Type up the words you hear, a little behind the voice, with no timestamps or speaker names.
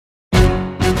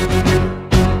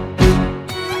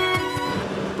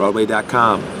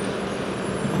Broadway.com.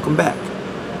 Welcome back.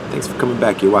 Thanks for coming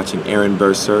back. You're watching Aaron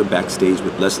Burr Backstage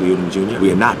with Leslie Odom Jr.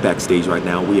 We are not backstage right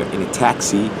now. We are in a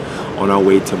taxi on our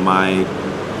way to my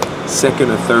second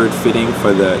or third fitting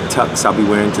for the tux I'll be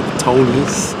wearing to the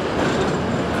Tonys.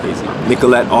 Crazy.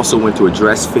 Nicolette also went to a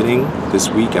dress fitting this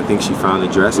week. I think she found a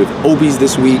dress. We have Obie's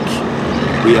this week.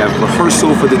 We have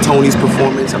rehearsal for the Tonys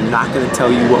performance. I'm not going to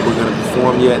tell you what we're going to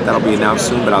perform yet. That'll be announced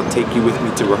soon, but I'll take you with me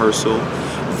to rehearsal.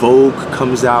 Vogue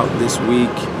comes out this week.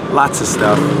 Lots of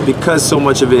stuff. Because so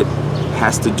much of it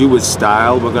has to do with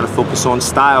style, we're going to focus on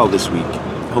style this week.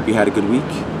 I hope you had a good week.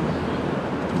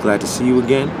 I'm glad to see you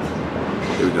again.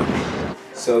 Here we go.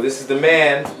 So this is the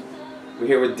man. We're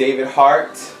here with David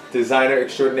Hart, designer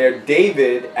extraordinaire.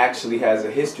 David actually has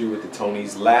a history with the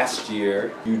Tonys. Last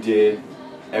year, you did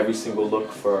every single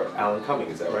look for Alan Cumming,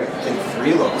 is that right? I think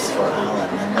 3 looks for Alan,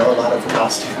 and there were a lot of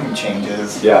costume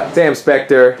changes. Yeah. Sam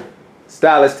Spector,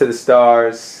 stylist to the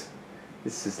stars.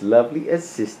 This is lovely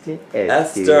assistant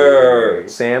Esther.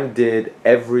 Sam did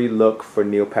every look for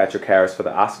Neil Patrick Harris for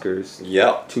the Oscars.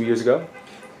 Yep. 2 years ago?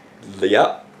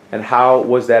 Yep. And how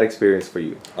was that experience for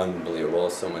you? Unbelievable.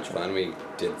 So much fun. We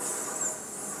did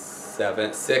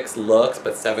 6 looks,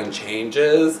 but 7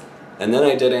 changes. And then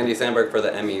I did Andy Samberg for the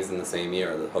Emmys in the same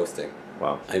year, the hosting.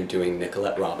 Wow. I'm doing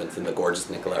Nicolette Robinson, the gorgeous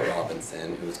Nicolette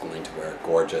Robinson, who's going to wear a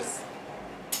gorgeous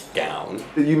gown.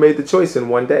 You made the choice in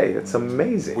one day. That's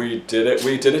amazing. We did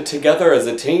it together as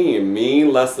a team. Me,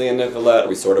 Leslie, and Nicolette.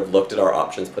 We sort of looked at our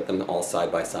options, put them all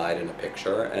side by side in a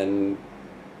picture, and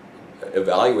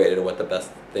evaluated what the best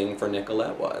thing for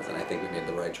Nicolette was. And I think we made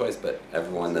the right choice, but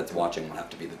everyone that's watching will have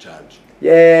to be the judge.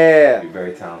 Yeah! You're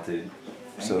very talented.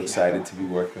 So excited to be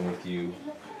working with you.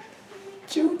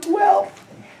 June 12th.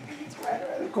 It's right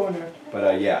around the corner.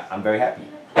 But yeah, I'm very happy.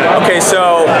 Okay,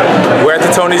 so we're at the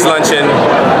Tonys luncheon.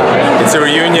 It's a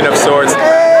reunion of sorts. Hey,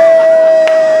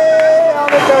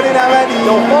 I'm the Tony Nominee.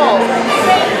 Don't fall.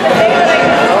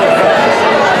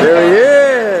 There he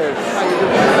is.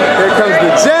 Here comes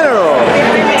the general,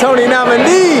 Tony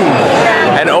nominee,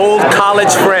 an old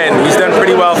college friend who's done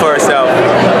pretty well for herself.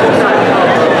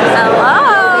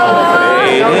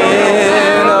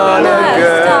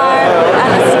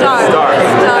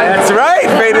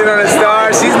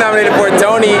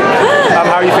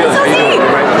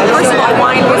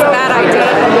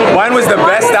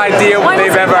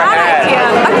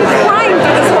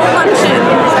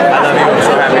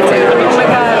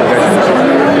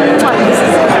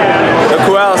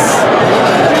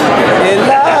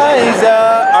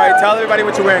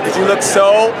 What you're wearing, because you look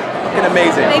so fucking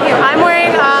amazing. Thank you. I'm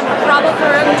wearing a Bravo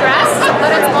dress, but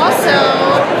it's also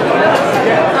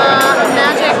a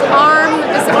magic arm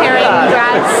disappearing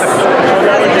dress.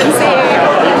 As you can see.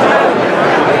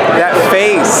 That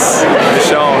face,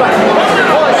 Sean.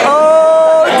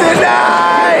 Oh,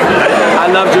 tonight! I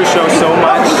loved your show so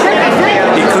much.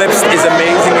 Eclipsed is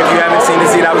amazing. If you haven't seen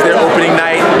it, I was there opening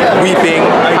night, weeping.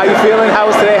 How you feeling? How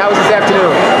was today? How was this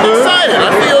afternoon? Excited. I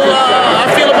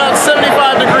feel about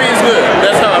 75 degrees good.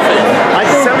 That's how I feel. I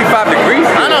think 75 degrees?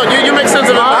 I know, you make sense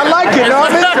of it. I like it, no,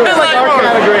 I'm into it. It's like our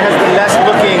category has the best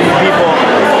looking people.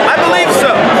 I believe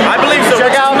so. I believe so.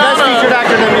 Check out Best Featured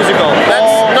Actor in a Musical.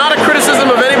 That's not a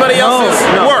criticism of anybody else's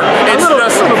work. It's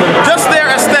just their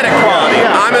aesthetic quality.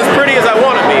 Yeah. I'm as pretty as I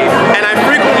want to be, and I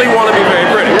frequently want to be very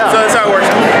pretty. Yeah. So that's how it works.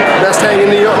 Best hang in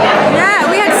New York. Yeah,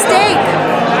 we had steak.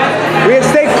 We had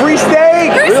steak, free steak.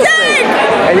 Free steak.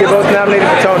 And you're both nominated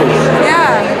for Tonys.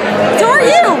 Yeah. So are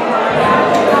you.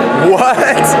 What?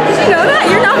 Did you know that?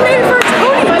 You're nominated for a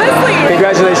Tony, Leslie.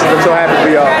 Congratulations, I'm so happy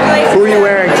for y'all. Who are you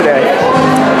wearing today?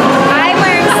 I'm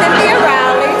wearing Cynthia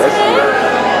Rowley today.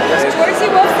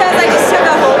 Dorsey Wolf says I just took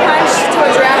a hole punch to a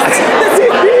dress.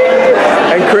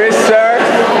 And Chris, sir?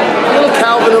 A little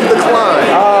Calvin of the Klein.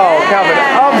 Oh, Calvin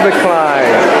of the Klein.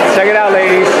 Check it out,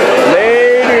 ladies.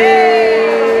 Ladies!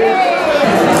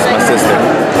 My sister.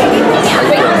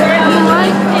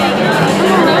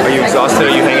 Are you exhausted?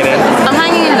 Are you hanging in? I'm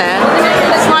hanging in there.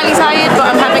 Slightly tired, but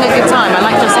I'm having a good time. I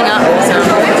like dressing up. So.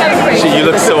 You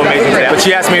look so amazing today. But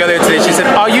she asked me earlier today, she said,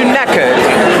 are you knackered?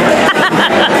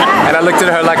 And I looked at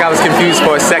her like I was confused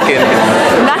for a second.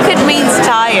 Knackered means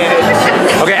tired.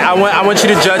 Okay, I want you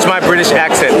to judge my British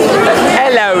accent.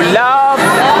 Hello, love.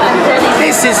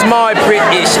 This is my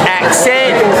British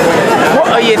accent.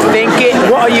 What are you thinking?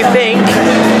 What are you think?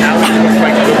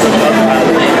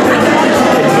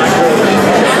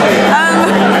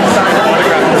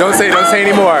 Don't say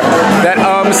anymore. That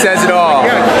says it all.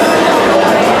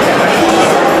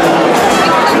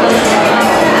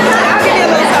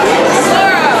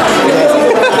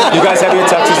 You guys have your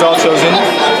tuxes all chosen.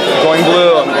 Going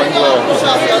blue. I'm going blue.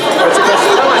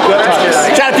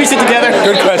 Try to piece it together?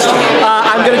 Good question.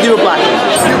 I'm gonna do a black one.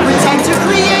 You pretend to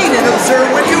create and observe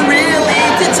when you really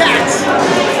detect.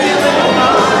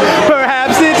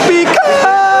 Perhaps it's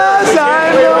because I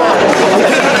know.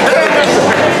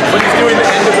 But he's doing the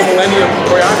end of the millennium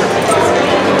choreography. I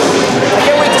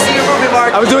can't wait to see your movie,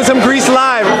 Mark. I was doing some Grease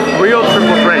Live. Real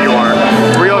triple threat you are.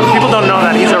 Real. People don't know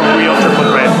that. He's a real triple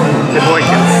threat. The boy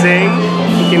can sing,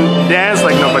 he can dance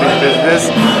like nobody's business,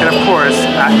 and of course,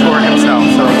 actor himself.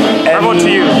 So, bravo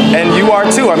to you. And you are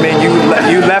too. I mean, you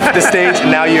left the stage, and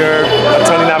now you're a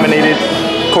Tony-nominated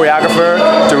choreographer,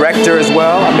 director as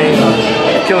well. I mean,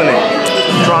 you're killing it.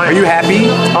 Are you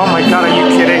happy? Oh my God, are you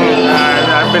kidding?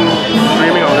 I've been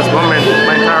dreaming of this moment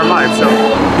my entire life. So,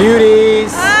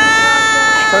 Beauties.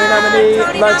 Tony nominee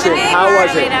luncheon. How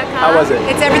was it? How was it?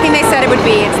 It's everything they said it would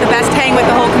be. It's the best hang with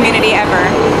the whole community ever.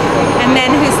 And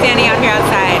then who's standing out here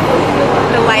outside?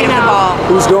 The light of the ball.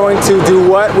 Who's going to do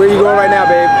what? Where are you going right now,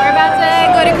 babe? We're about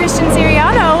to go to Christian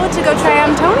Siriano to go try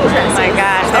on Tony dresses. Oh my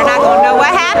gosh, they're not going to know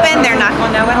what happened. They're not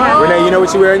going to know what happened. Renee, you know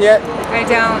what you're wearing yet? I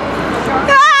don't.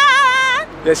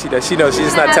 Yes, she does. She knows.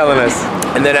 She's just not telling us.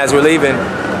 And then as we're leaving,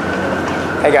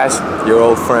 Hey guys, your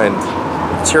old friend.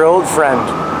 it's your old friend.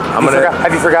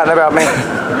 Have you forgotten about me?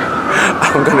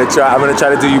 I'm gonna try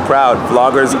to do you proud.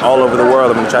 Vloggers all over the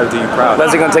world, I'm gonna try to do you proud.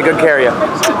 Leslie's gonna take good care of you.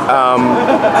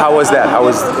 How was that? How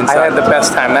was inside? I had the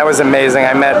best time. That was amazing.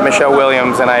 I met Michelle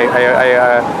Williams and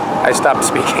I stopped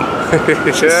speaking.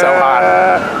 She's so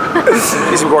hot.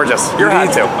 She's gorgeous. You're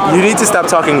hot too. You need to stop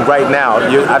talking right now.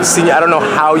 I've seen you. I don't know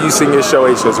how you sing your show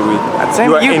 8 shows a week.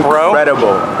 Same with you,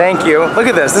 incredible. bro. Thank you. Look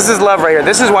at this. This is love right here.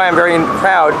 This is why I'm very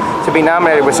proud to be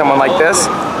nominated with someone like this,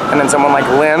 and then someone like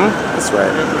Lynn. That's right.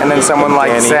 And then someone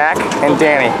like Danny. Zach and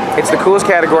Danny. It's the coolest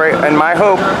category, and my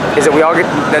hope is that we all get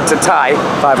to tie.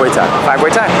 5-way tie. 5-way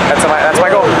tie. That's my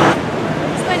goal.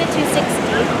 It's going to 260.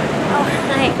 Oh,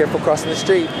 hi. Careful crossing the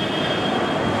street.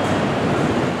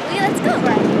 Okay, let's go,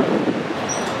 Brian.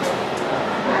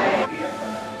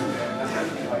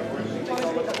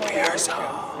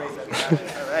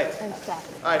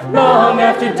 Long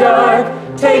after dark,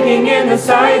 taking in the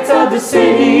sights of the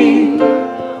city.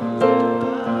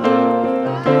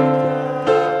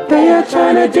 They are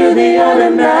trying to do the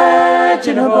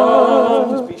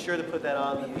unimaginable. Be sure to put that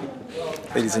on.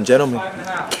 Ladies and gentlemen,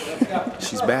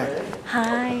 she's back.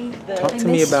 Hi. Talk to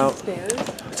me about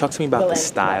the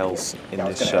styles in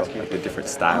this show, like the different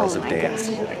styles of dance.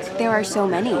 There are so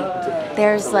many.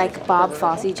 There's like Bob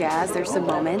Fosse jazz. There's some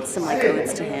moments, some like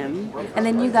odes to him, and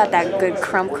then you got that good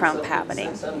crump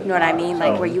happening. You know what I mean?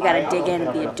 Like where you gotta dig in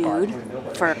and be a dude.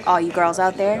 For all you girls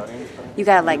out there, you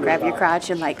gotta like grab your crotch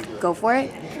and like go for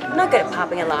it. I'm not good at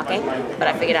popping and locking, but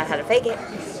I figured out how to fake it.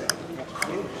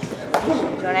 You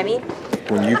know what I mean?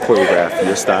 When you choreograph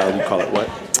your style, you call it what?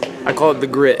 I call it the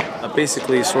grit.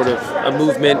 Basically sort of a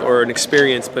movement or an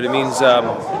experience, but it means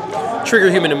trigger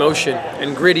human emotion,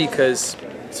 and gritty because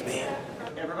it's me.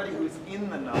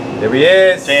 There he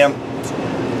is. Damn.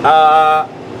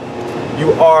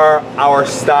 You are our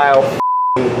style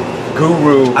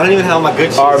guru. I don't even have my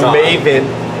good shoes Our on. maven.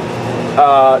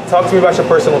 Talk to me about your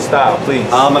personal style, please.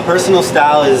 My personal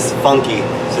style is funky.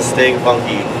 Just staying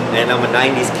funky. And I'm a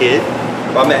 90s kid.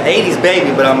 Well, I'm an 80s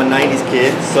baby, but I'm a 90s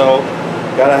kid. So,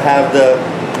 gotta have the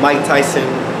Mike Tyson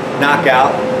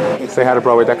knockout. Say hi to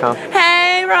Broadway.com.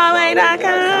 Hey,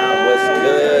 Broadway.com. What's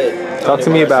good? Talk to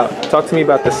me about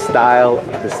the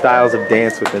styles of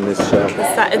dance within this show.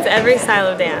 It's every style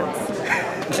of dance.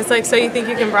 It's like So You Think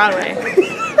You Can Broadway.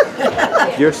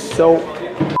 You're so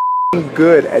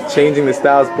good at changing the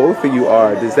styles. Both of you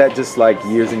are. Is that just like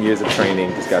years and years of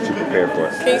training just got you prepared for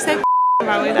it? Can you say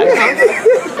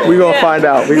Broadway.com? We're gonna find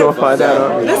out. We're gonna find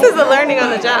out. This is the learning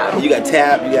on the job. You got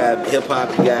tap, you got hip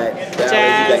hop, you got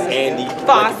Jazz, you got Andy,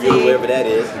 Fosse, wherever that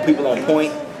is. People on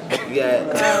point. You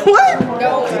got what?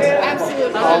 No,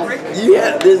 absolutely.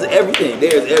 yeah. There's everything.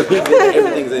 There's everything.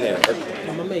 Everything's in there.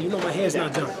 My man, you know my hair's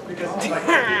not done.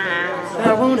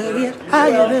 I wanna get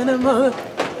higher than a mother.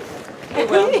 I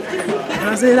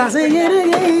said it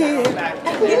again.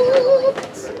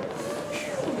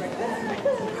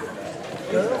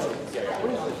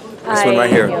 This one right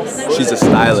here, she's a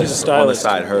stylist, on the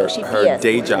side. Her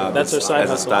day job That's her is side as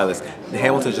a hustle. stylist.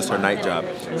 Hamilton's just her night job.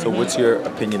 So what's your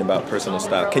opinion about personal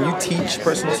style? Can you teach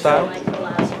personal style?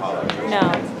 No.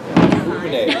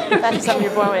 That's just something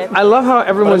you're born with. I love how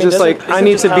everyone's just like, I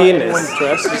need to be in this.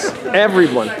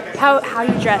 Everyone. How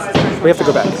you dress is We have to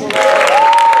go back.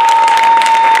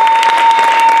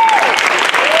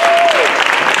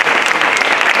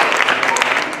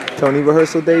 Tony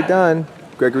rehearsal day done.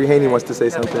 Gregory Haney wants to say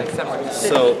something.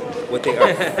 So what they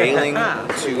are failing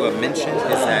to mention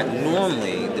is that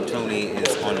normally the Tony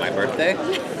is on my birthday,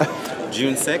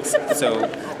 June 6th. So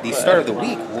the start of the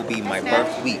week will be my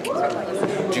birth week,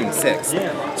 June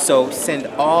 6th. So send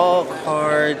all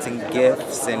cards and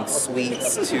gifts and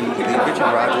sweets to the Richard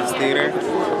Rogers Theater.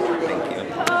 Thank you.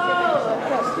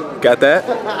 Got that?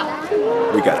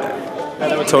 We got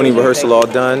that. Tony rehearsal all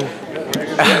done.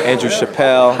 Andrew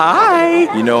Chappelle.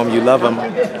 Hi. You know him, you love him.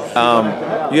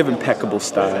 You have impeccable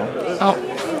style. Oh,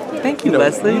 thank you,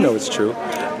 Leslie. You know it's true.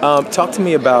 Talk to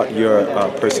me about your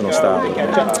personal style.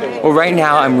 Well, right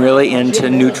now I'm really into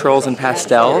neutrals and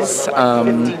pastels.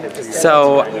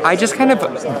 So I just kind of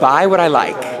buy what I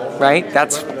like, right?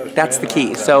 That's the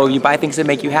key. So you buy things that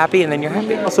make you happy, and then you're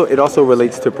happy. Also, it also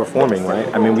relates to performing, right?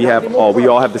 I mean, we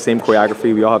all have the same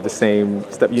choreography. We all have the same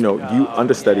stuff. You know, you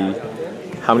understudy.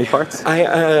 How many parts?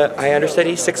 I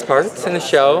understudy 6 parts in the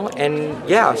show, and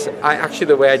yeah, so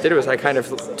the way I did it was I kind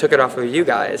of took it off of you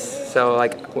guys. So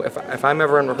like, if I'm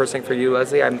ever rehearsing for you,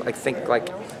 Leslie, I'm like think like,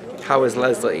 how is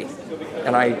Leslie?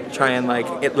 And I try and like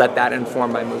let that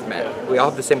inform my movement. We all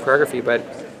have the same choreography, but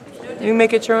you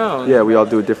make it your own. Yeah, we all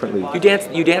do it differently.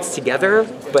 You dance together,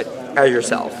 but as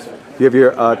yourself. You have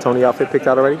your Tony outfit picked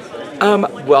out already?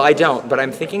 Well, I don't, but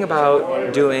I'm thinking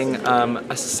about doing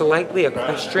a slightly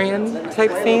equestrian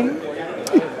type theme.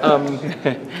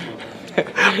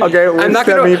 Okay, what does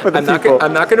that mean for the people?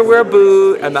 I'm not gonna wear a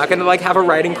boot. I'm not gonna like have a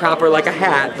riding crop or like a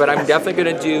hat, but I'm definitely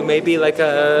gonna do maybe like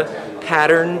a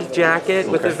patterned jacket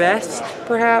with a vest,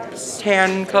 perhaps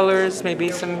tan colors,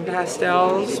 maybe some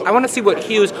pastels. I want to see what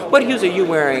hues are you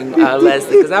wearing,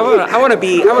 Leslie? Because I want to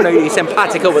be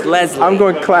simpatico with Leslie. I'm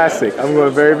going classic. I'm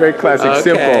going very, very classic,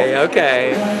 simple.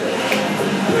 Okay.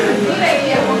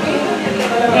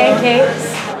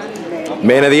 Pancakes.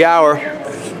 Man of the hour.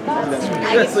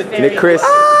 Nick Chris,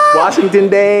 Washington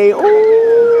Day.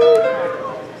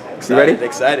 You ready?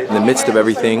 Excited. In the midst of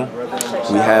everything,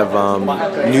 we have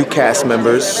new cast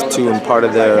members too, and part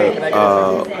of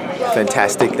the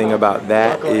fantastic thing about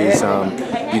that is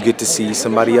you get to see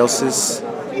somebody else's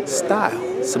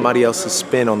style, somebody else's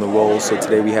spin on the role. So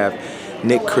today we have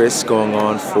Nick Chris going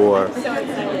on for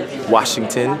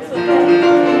Washington.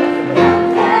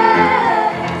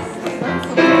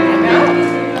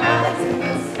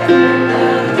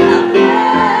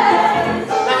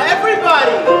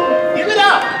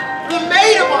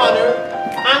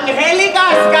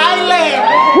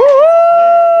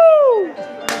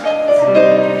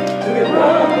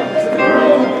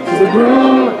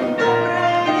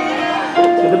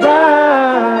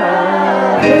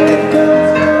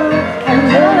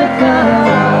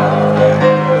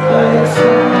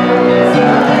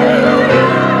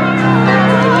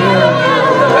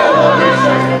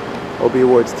 Obie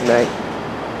Awards tonight.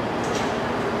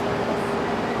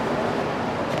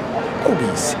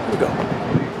 Obies. Here we go.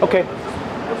 Okay.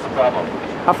 What's the problem?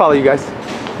 I'll follow you guys. She's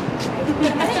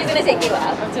gonna take you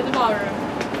out to the ballroom.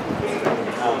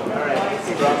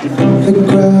 The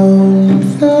ground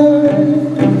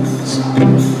falls,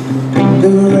 the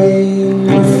rain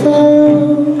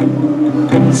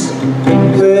falls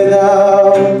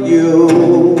without you.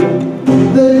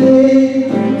 The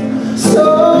lake saw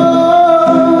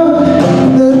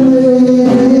the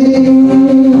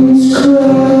waves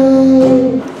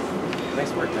cry.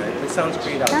 Nice work, man. It sounds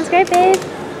great. Sounds great, babe.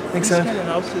 Thanks, son.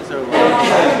 Houses are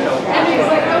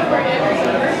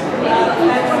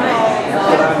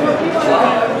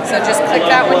So just click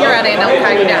that when you're ready and it'll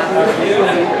count you down.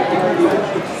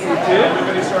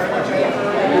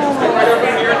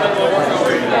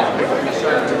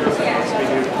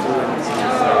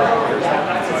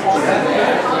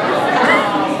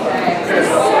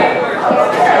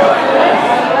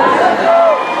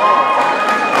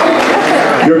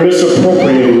 You're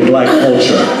misappropriating black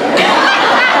culture.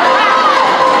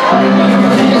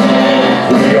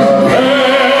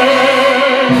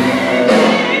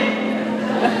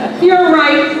 You're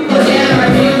right.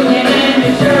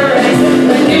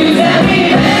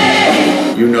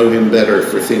 You know him better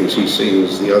for things he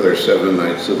sings the other 7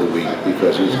 nights of the week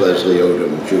because he's Leslie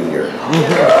Odom Jr.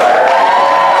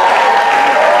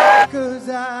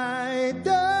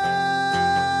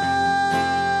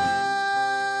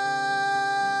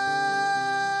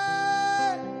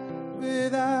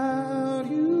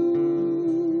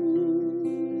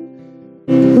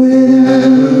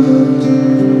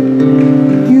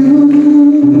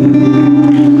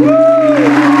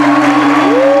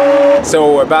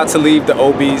 So we're about to leave the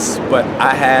Obies, but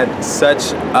I had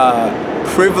such a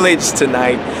privilege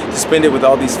tonight to spend it with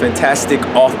all these fantastic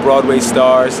off-Broadway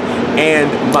stars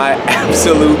and my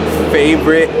absolute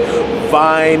favorite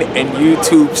Vine and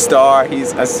YouTube star.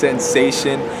 He's a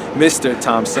sensation, Mr.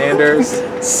 Tom Sanders.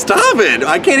 Stop it!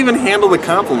 I can't even handle the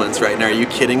compliments right now. Are you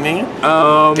kidding me?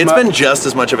 It's been just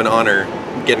as much of an honor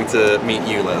getting to meet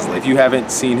you, Leslie. If you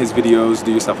haven't seen his videos,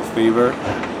 do yourself a favor.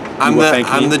 I'm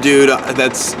the dude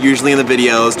that's usually in the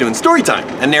videos doing story time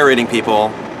and narrating people,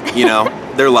 you know,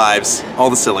 their lives, all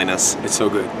the silliness. It's so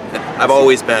good. I've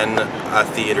always been a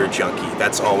theater junkie.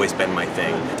 That's always been my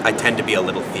thing. I tend to be a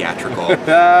little theatrical,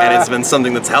 and it's been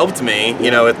something that's helped me, you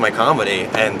know, with my comedy.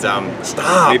 And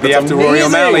stop. Maybe after Rory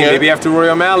O'Malley. Maybe after Rory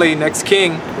O'Malley, next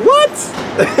king. What?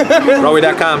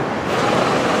 Broadway.com.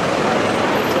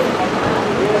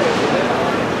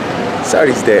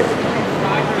 Sardi's dead.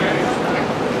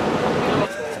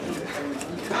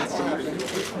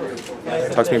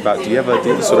 Talk to me about, do you have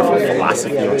a sort of a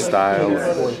philosophy or style?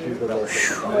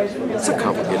 That's a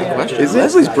complicated question.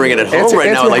 Leslie's bringing it home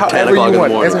right now at like 10 o'clock in the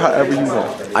morning. Answer however you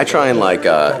want. I try and like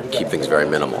keep things very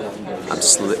minimal. I'm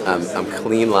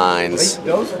clean lines,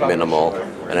 minimal,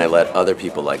 and I let other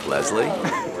people like Leslie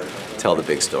tell the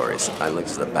big stories. I'm like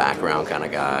the background kind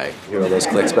of guy. You hear all those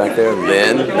clicks back there?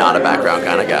 Lin, not a background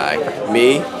kind of guy.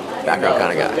 Me, background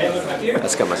kind of guy.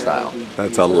 That's kind of my style.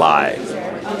 That's a lie.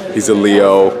 He's a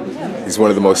Leo. He's one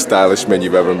of the most stylish men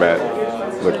you've ever met.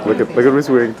 Look at what he's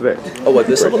wearing today. Oh, what,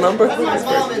 this little number?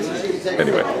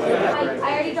 Anyway.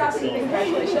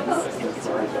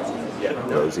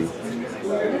 Rosie.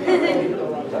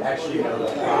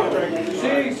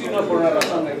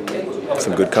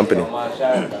 Some good company.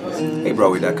 Hey,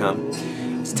 Broadway.com.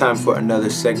 It's time for another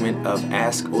segment of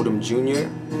Ask Odom Jr.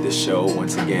 This show,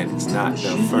 once again, it's not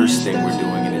the first thing we're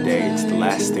doing in a day. It's the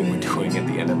last thing we're doing at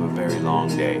the end of a very long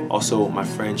day. Also, my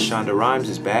friend Shonda Rhimes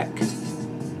is back.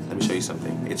 Let me show you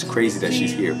something. It's crazy that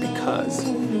she's here because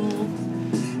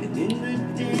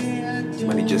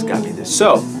somebody just got me this.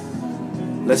 So,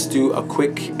 let's do a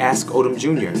quick Ask Odom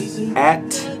Jr. At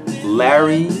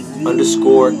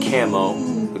Larry_Camo.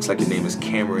 Looks like your name is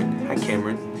Cameron. Hi,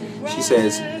 Cameron. She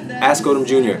says, Ask Odom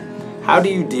Jr., how do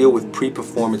you deal with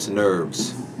pre-performance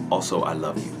nerves? Also, I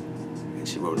love you. And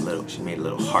she made a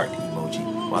little heart emoji.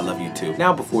 Well, I love you too.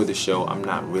 Now, before the show, I'm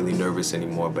not really nervous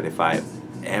anymore, but if I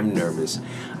am nervous,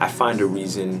 I find a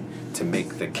reason to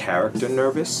make the character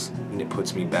nervous, and it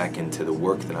puts me back into the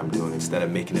work that I'm doing instead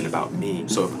of making it about me.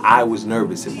 So if I was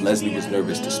nervous, if Leslie was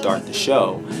nervous to start the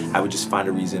show, I would just find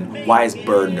a reason. Why is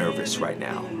Burr nervous right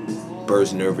now?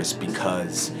 Burr's nervous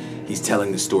because he's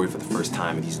telling the story for the first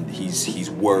time, and he's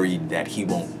worried that he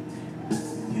won't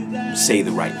say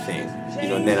the right thing. You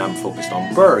know, and then I'm focused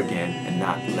on Burr again and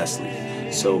not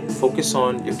Leslie. So focus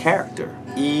on your character.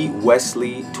 E.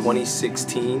 Wesley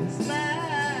 2016.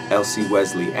 Elsie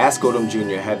Wesley. Ask Odom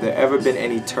Jr., have there ever been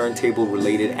any turntable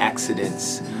related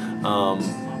accidents?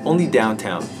 Only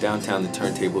downtown. Downtown the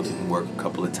turntable didn't work a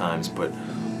couple of times, but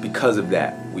because of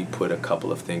that, we put a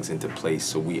couple of things into place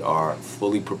so we are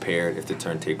fully prepared if the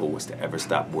turntable was to ever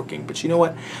stop working. But you know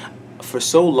what? For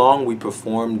so long we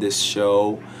performed this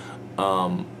show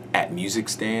at music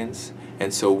stands,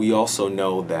 and so we also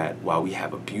know that while we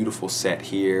have a beautiful set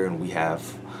here and we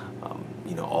have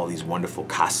you know, all these wonderful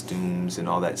costumes and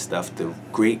all that stuff, the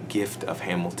great gift of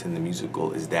Hamilton the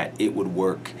musical is that it would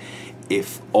work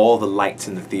if all the lights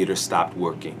in the theater stopped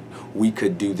working. We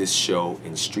could do this show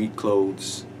in street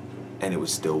clothes and it would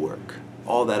still work.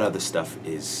 All that other stuff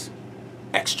is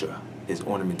extra, is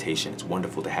ornamentation. It's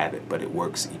wonderful to have it, but it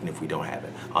works even if we don't have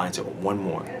it. I'll answer one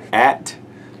more. At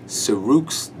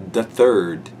Sarooks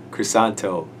III,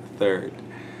 Crisanto III,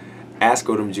 Ask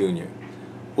Odom Jr.,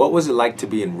 what was it like to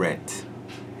be in Rent?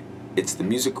 It's the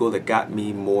musical that got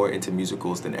me more into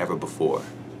musicals than ever before.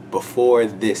 Before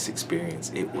this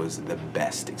experience, it was the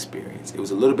best experience. It was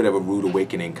a little bit of a rude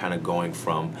awakening, kind of going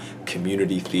from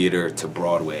community theater to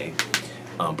Broadway.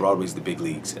 Broadway's the big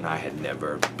leagues, and I had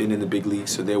never been in the big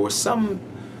leagues, so there were some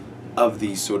of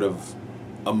these sort of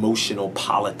emotional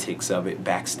politics of it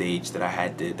backstage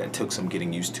that took some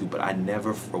getting used to, but I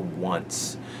never for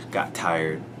once got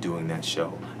tired doing that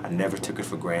show. I never took it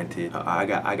for granted.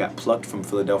 I got plucked from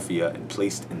Philadelphia and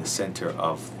placed in the center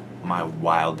of my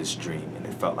wildest dream, and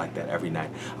it felt like that every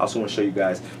night. I also want to show you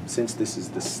guys, since this is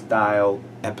the style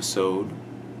episode,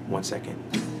 one second,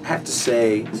 I have to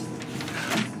say,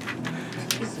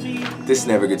 this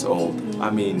never gets old. I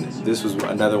mean, this was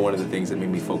another one of the things that made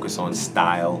me focus on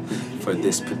style for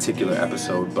this particular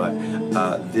episode, but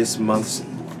this month's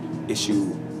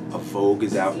issue of Vogue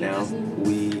is out now.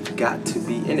 We got to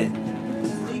be in it.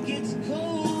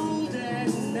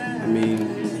 I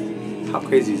mean, how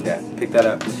crazy is that? Pick that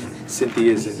up.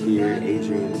 Cynthia's in here,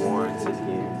 Adrian Warren's in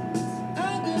here.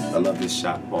 I love this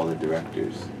shot of all the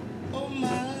directors.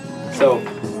 So,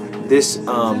 This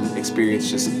experience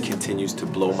just continues to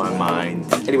blow my mind.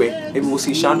 Anyway, maybe we'll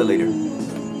see Shonda later.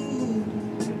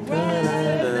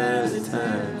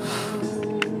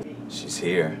 She's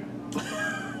here.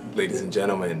 Ladies and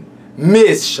gentlemen,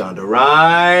 Miss Shonda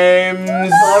Rhimes.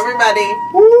 Hello, everybody.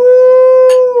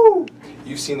 Woo!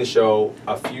 You've seen the show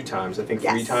a few times, I think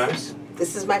 3 times.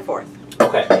 This is my 4th.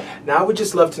 Okay. Now I would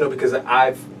just love to know, because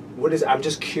I'm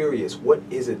just curious, what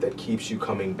is it that keeps you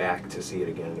coming back to see it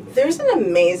again? There's an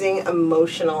amazing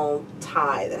emotional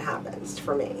tie that happens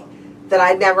for me that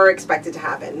I never expected to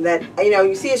happen. That, you know,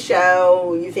 you see a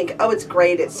show, you think, oh, it's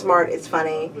great, it's smart, it's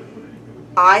funny.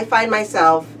 I find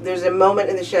myself, there's a moment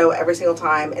in the show every single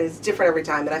time, and it's different every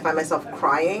time, that I find myself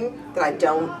crying, that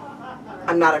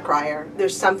I'm not a crier.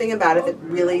 There's something about it that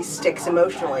really sticks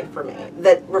emotionally for me,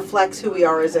 that reflects who we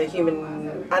are as a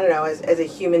human, I don't know, as a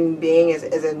human being, as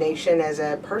a nation, as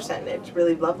a person. It's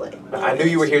really lovely. I knew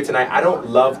you were here tonight. I don't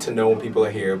love to know when people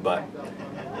are here, but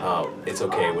it's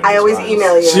okay. When I always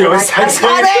email you. She always texts me.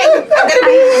 I'm gonna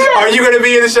be here. Are you gonna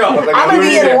be in the show? I'm gonna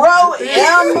be in row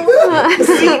M,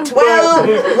 seat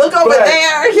 12. Look over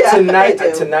there.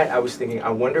 Yeah, tonight I was thinking, I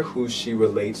wonder who she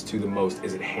relates to the most.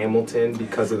 Is it Hamilton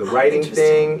because of the writing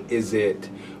thing? Is it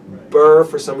Burr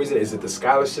for some reason? Is it the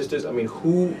Schuyler sisters? I mean,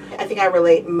 who? I think I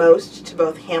relate most to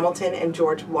both Hamilton and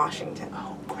George Washington.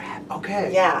 Oh, crap.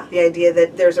 Okay. Yeah, the idea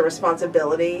that there's a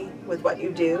responsibility with what you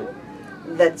do.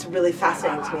 That's really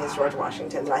fascinating to me as George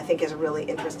Washington, that I think is really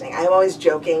interesting. I'm always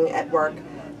joking at work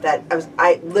that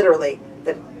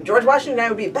that George Washington and I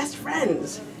would be best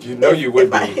friends. You know you would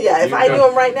be. If I knew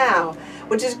him right now,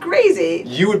 which is crazy.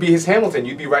 You would be his Hamilton.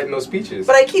 You'd be writing those speeches.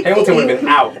 But I keep Hamilton thinking, would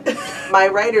have been out. My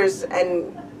writers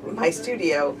and my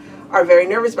studio are very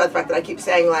nervous about the fact that I keep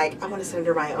saying, like, I want to send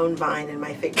her my own vine and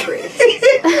my fig tree.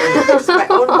 My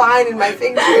own vine and my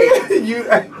fig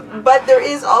tree. But there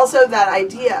is also that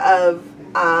idea of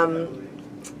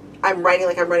I'm writing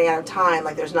like I'm running out of time,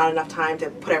 like there's not enough time to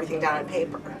put everything down on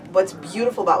paper. What's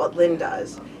beautiful about what Lynn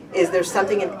does is there's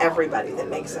something in everybody that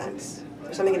makes sense.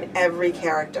 There's something in every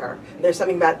character. There's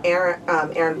something about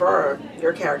Aaron Burr,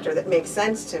 your character, that makes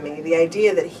sense to me. The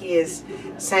idea that he is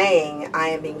saying, I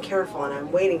am being careful and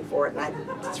I'm waiting for it, and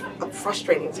it's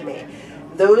frustrating to me.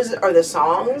 Those are the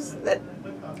songs that,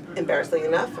 embarrassingly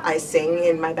enough, I sing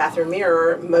in my bathroom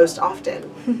mirror most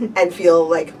often and feel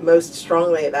like most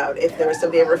strongly about. If there was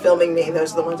somebody ever filming me,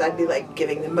 those are the ones I'd be like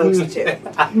giving the most to.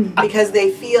 Because they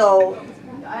feel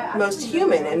most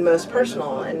human and most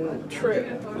personal and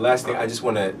true. Last thing, I just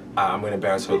want to, I'm going to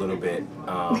embarrass her a little bit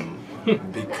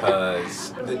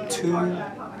because the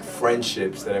 2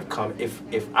 friendships that have come, if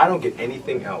I don't get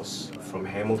anything else from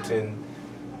Hamilton,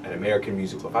 an American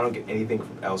musical, if I don't get anything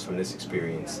else from this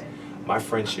experience, my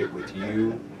friendship with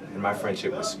you and my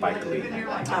friendship with Spike Lee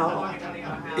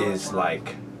is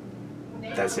like,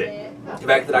 that's it. The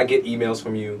fact that I get emails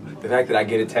from you, the fact that I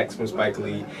get a text from Spike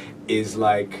Lee is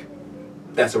like,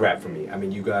 that's a wrap for me. I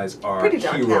mean, you guys are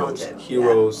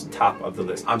heroes, top of the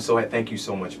list. Thank you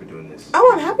so much for doing this.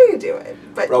 Oh, I'm happy to do it.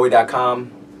 But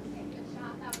Broadway.com.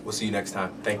 We'll see you next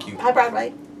time. Thank you. Bye,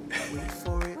 Broadway.